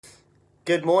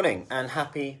Good morning and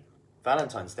happy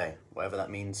Valentine's Day, whatever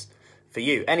that means for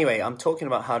you. Anyway, I'm talking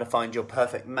about how to find your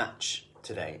perfect match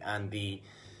today, and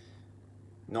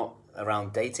not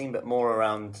around dating, but more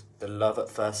around the love at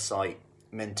first sight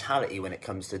mentality when it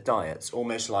comes to diets.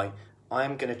 Almost like,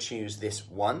 I'm going to choose this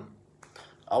one,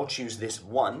 I'll choose this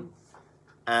one,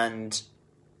 and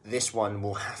this one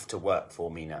will have to work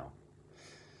for me now.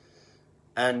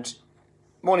 And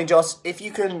morning, Joss, if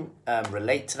you can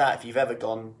relate to that, if you've ever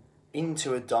gone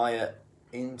into a diet,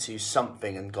 into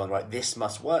something and gone, right, this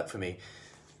must work for me,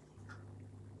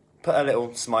 put a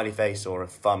little smiley face or a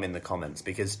thumb in the comments,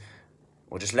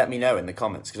 or just let me know in the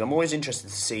comments, because I'm always interested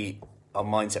to see our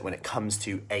mindset when it comes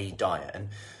to a diet. And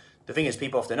the thing is,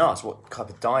 people often ask, what type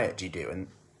of diet do you do? And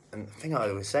the thing I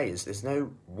always say is there's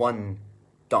no one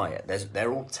diet.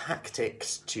 They're all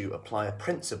tactics to apply a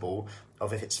principle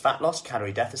of, if it's fat loss,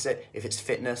 calorie deficit; if it's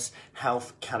fitness,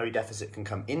 health, calorie deficit can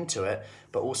come into it.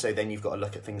 But also then you've got to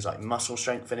look at things like muscle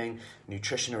strengthening,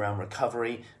 nutrition around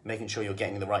recovery, making sure you're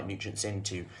getting the right nutrients in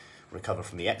to recover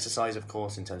from the exercise, of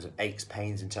course, in terms of aches,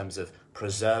 pains, in terms of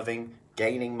preserving,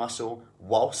 gaining muscle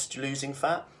whilst losing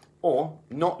fat, or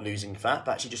not losing fat,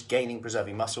 but actually just gaining,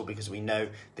 preserving muscle, because we know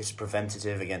this is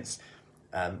preventative against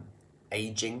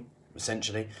aging,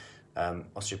 essentially,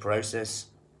 osteoporosis,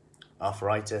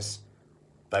 arthritis,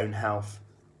 bone health,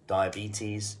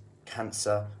 diabetes,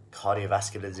 cancer,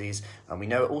 cardiovascular disease, and we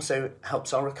know it also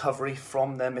helps our recovery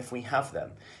from them if we have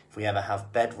them. If we ever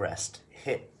have bed rest,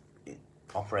 hip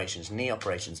operations, knee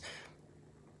operations,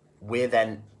 we're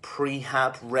then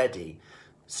prehab ready,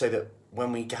 so that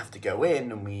when we have to go in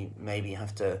and we maybe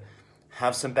have to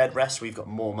have some bed rest, we've got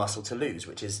more muscle to lose,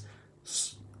 which is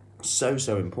so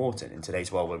important in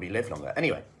today's world where we live longer.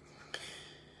 Anyway,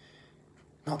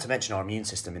 not to mention our immune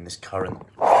system in this current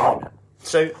climate.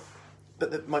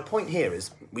 My point here is,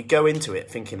 we go into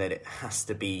it thinking that it has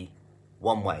to be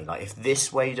one way. Like, if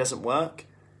this way doesn't work,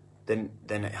 then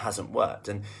it hasn't worked.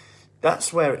 And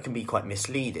that's where it can be quite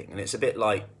misleading. And it's a bit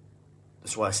like,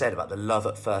 that's what I said about the love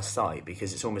at first sight,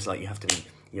 because it's almost like you have to be,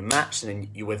 you're matched and then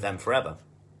you're with them forever.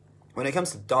 When it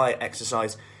comes to diet,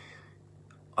 exercise,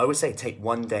 I would say take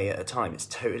one day at a time. It's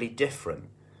totally different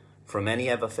from any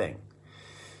other thing.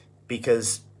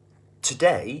 Because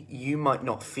today, you might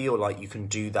not feel like you can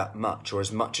do that much, or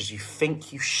as much as you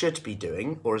think you should be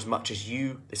doing, or as much as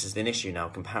this is an issue now,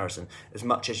 comparison, as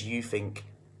much as you think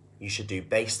you should do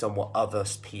based on what other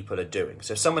people are doing.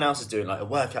 So if someone else is doing like a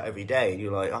workout every day, and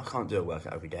you're like, I can't do a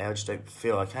workout every day, I just don't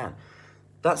feel I can.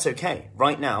 That's okay.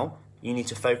 Right now, you need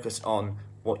to focus on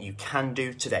what you can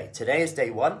do today. Today is day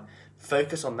one.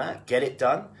 Focus on that. Get it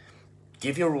done.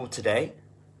 Give your all today.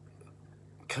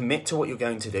 Commit to what you're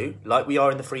going to do, like we are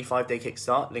in the free 5-day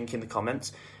kickstart, link in the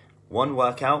comments. One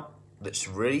workout that's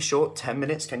really short, 10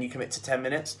 minutes. Can you commit to 10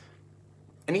 minutes?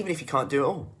 And even if you can't do it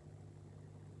all,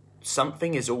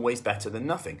 something is always better than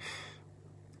nothing.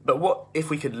 But what if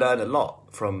we could learn a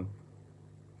lot from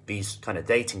these kind of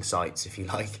dating sites, if you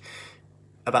like,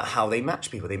 about how they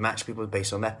match people? They match people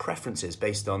based on their preferences,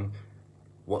 based on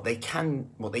what they can,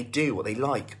 what they do, what they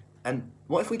like. And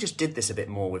what if we just did this a bit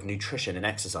more with nutrition and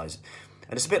exercise?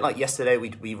 And it's a bit like yesterday,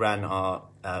 we ran our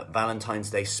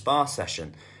Valentine's Day spa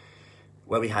session,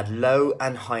 where we had low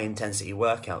and high intensity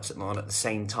workouts on at the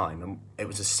same time. And it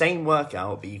was the same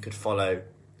workout, but you could follow,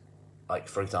 like,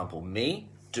 for example, me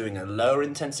doing a lower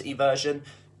intensity version,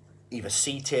 either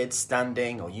seated,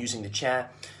 standing, or using the chair,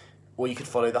 or you could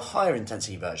follow the higher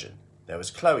intensity version. There was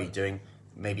Chloe doing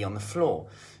maybe on the floor.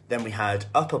 Then we had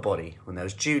upper body, when there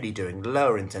was Julie doing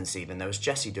lower intensity, then there was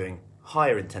Jessie doing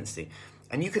higher intensity.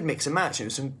 And you could mix and match. It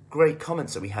was some great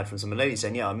comments that we had from some ladies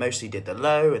saying, yeah, I mostly did the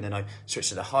low, and then I switched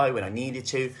to the high when I needed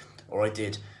to, or I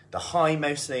did the high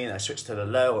mostly, and I switched to the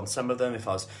low on some of them if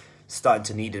I was starting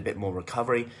to need a bit more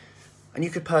recovery. And you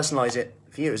could personalize it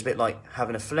for you. It was a bit like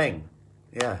having a fling.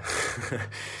 Yeah.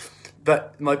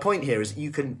 But my point here is,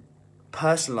 you can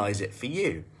personalize it for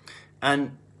you.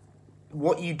 And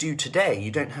what you do today,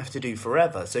 you don't have to do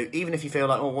forever. So even if you feel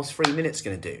like, oh, what's 3 minutes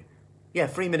going to do? Yeah,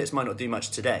 3 minutes might not do much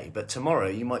today, but tomorrow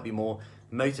you might be more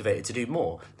motivated to do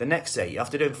more. The next day,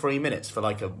 after doing 3 minutes for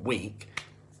like a week,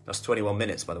 that's 21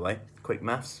 minutes, by the way. Quick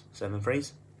maths, 7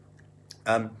 threes.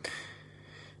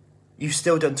 You've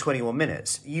still done 21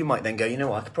 minutes. You might then go, you know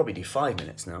what, I could probably do 5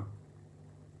 minutes now.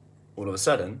 All of a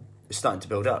sudden, it's starting to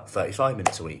build up. 35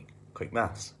 minutes a week. Quick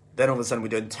maths. Then all of a sudden we're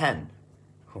doing 10.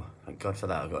 Oh, thank God for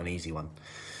that, I've got an easy one.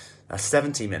 That's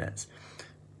 70 minutes.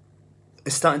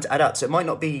 It's starting to add up. So it might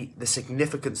not be the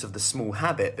significance of the small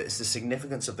habit, but it's the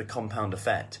significance of the compound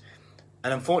effect.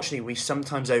 And unfortunately, we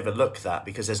sometimes overlook that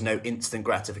because there's no instant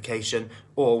gratification,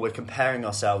 or we're comparing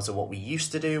ourselves to what we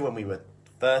used to do when we were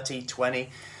 30, 20.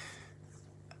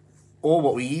 or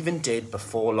what we even did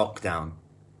before lockdown,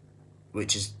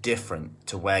 which is different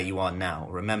to where you are now.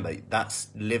 Remember, that's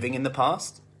living in the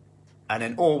past, and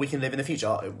then, or we can live in the future.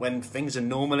 When things are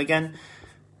normal again,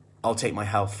 I'll take my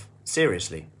health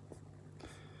seriously,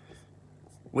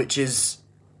 which is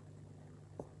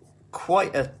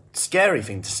quite a scary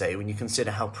thing to say when you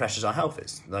consider how precious our health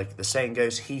is. Like the saying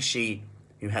goes, he, she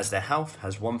who has their health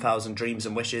has 1,000 dreams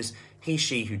and wishes. He,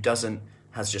 she who doesn't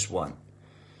has just one.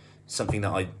 Something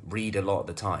that I read a lot of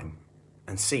the time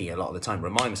and see a lot of the time.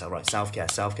 Remind myself, right, self-care,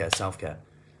 self-care, self-care.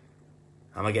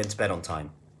 Am I getting to bed on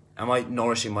time? Am I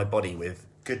nourishing my body with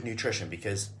good nutrition?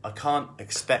 Because I can't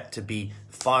expect to be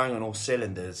firing on all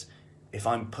cylinders if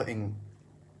I'm putting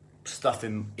stuff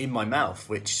in my mouth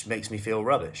which makes me feel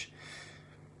rubbish.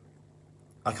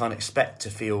 I can't expect to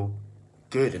feel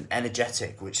good and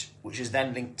energetic, which is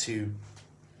then linked to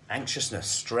anxiousness,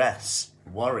 stress,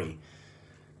 worry.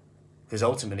 Because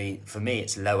ultimately, for me,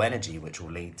 it's low energy which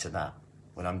will lead to that.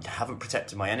 When I haven't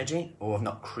protected my energy, or I've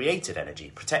not created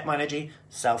energy. Protect my energy,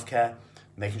 self-care,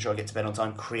 making sure I get to bed on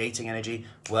time, creating energy,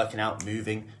 working out,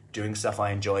 moving, doing stuff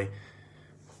I enjoy.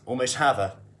 Almost have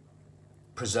a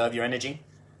preserve your energy,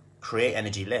 create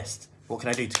energy list. What can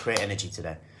I do to create energy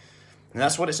today? And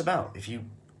that's what it's about. If you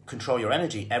control your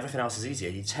energy, everything else is easier.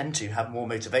 You tend to have more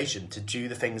motivation to do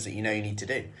the things that you know you need to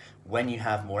do when you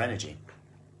have more energy.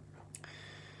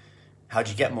 How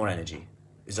do you get more energy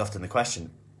is often the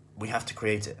question. We have to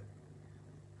create it.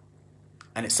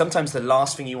 And it's sometimes the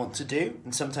last thing you want to do,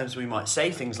 and sometimes we might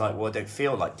say things like, well, I don't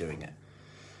feel like doing it.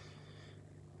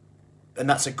 And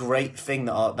that's a great thing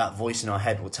that that voice in our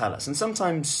head will tell us. And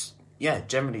sometimes,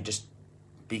 generally just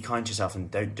be kind to yourself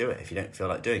and don't do it if you don't feel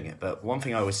like doing it. But one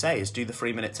thing I always say is do the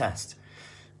 3-minute test.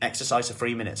 Exercise for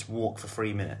 3 minutes, walk for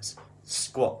 3 minutes,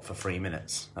 squat for 3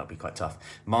 minutes. That would be quite tough.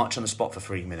 March on the spot for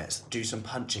 3 minutes. Do some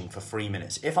punching for 3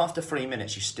 minutes. If after 3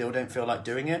 minutes you still don't feel like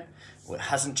doing it, or it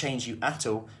hasn't changed you at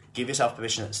all, give yourself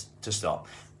permission to stop.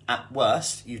 At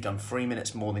worst, you've done 3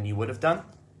 minutes more than you would have done.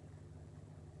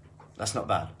 That's not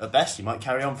bad. At best, you might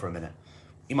carry on for a minute.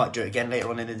 You might do it again later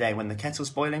on in the day when the kettle's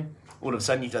boiling. All of a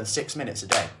sudden, you've done 6 minutes a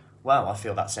day. Wow, I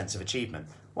feel that sense of achievement.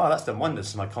 Wow, that's done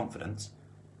wonders to my confidence.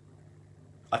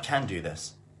 I can do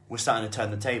this. We're starting to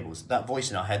turn the tables. That voice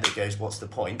in our head that goes, what's the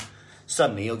point?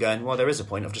 Suddenly, you're going, well, there is a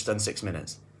point. I've just done 6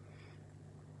 minutes.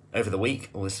 Over the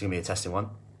week, this is going to be a testing one,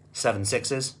 7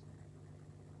 sixes,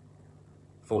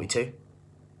 42.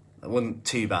 That wasn't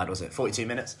too bad, was it? 42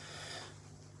 minutes.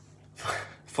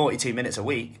 42 minutes a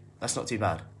week, that's not too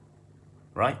bad,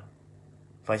 right?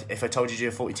 If I told you to do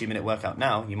a 42-minute workout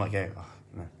now, you might go, oh,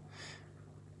 no.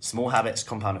 Small habits,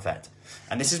 compound effect.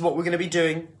 And this is what we're going to be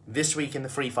doing this week in the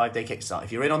free 5-day kickstart.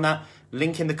 If you're in on that,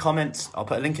 link in the comments. I'll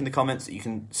put a link in the comments that you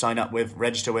can sign up with,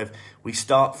 register with. We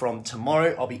start from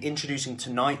tomorrow. I'll be introducing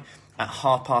tonight at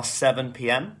 7:30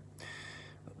 p.m.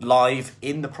 live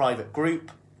in the private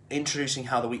group, introducing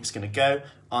how the week's going to go,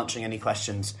 answering any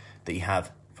questions that you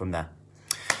have from there.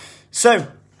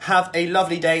 So, have a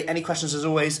lovely day. Any questions, as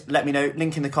always, let me know.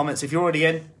 Link in the comments. If you're already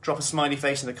in, drop a smiley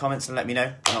face in the comments and let me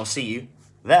know. And I'll see you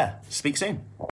there. Speak soon.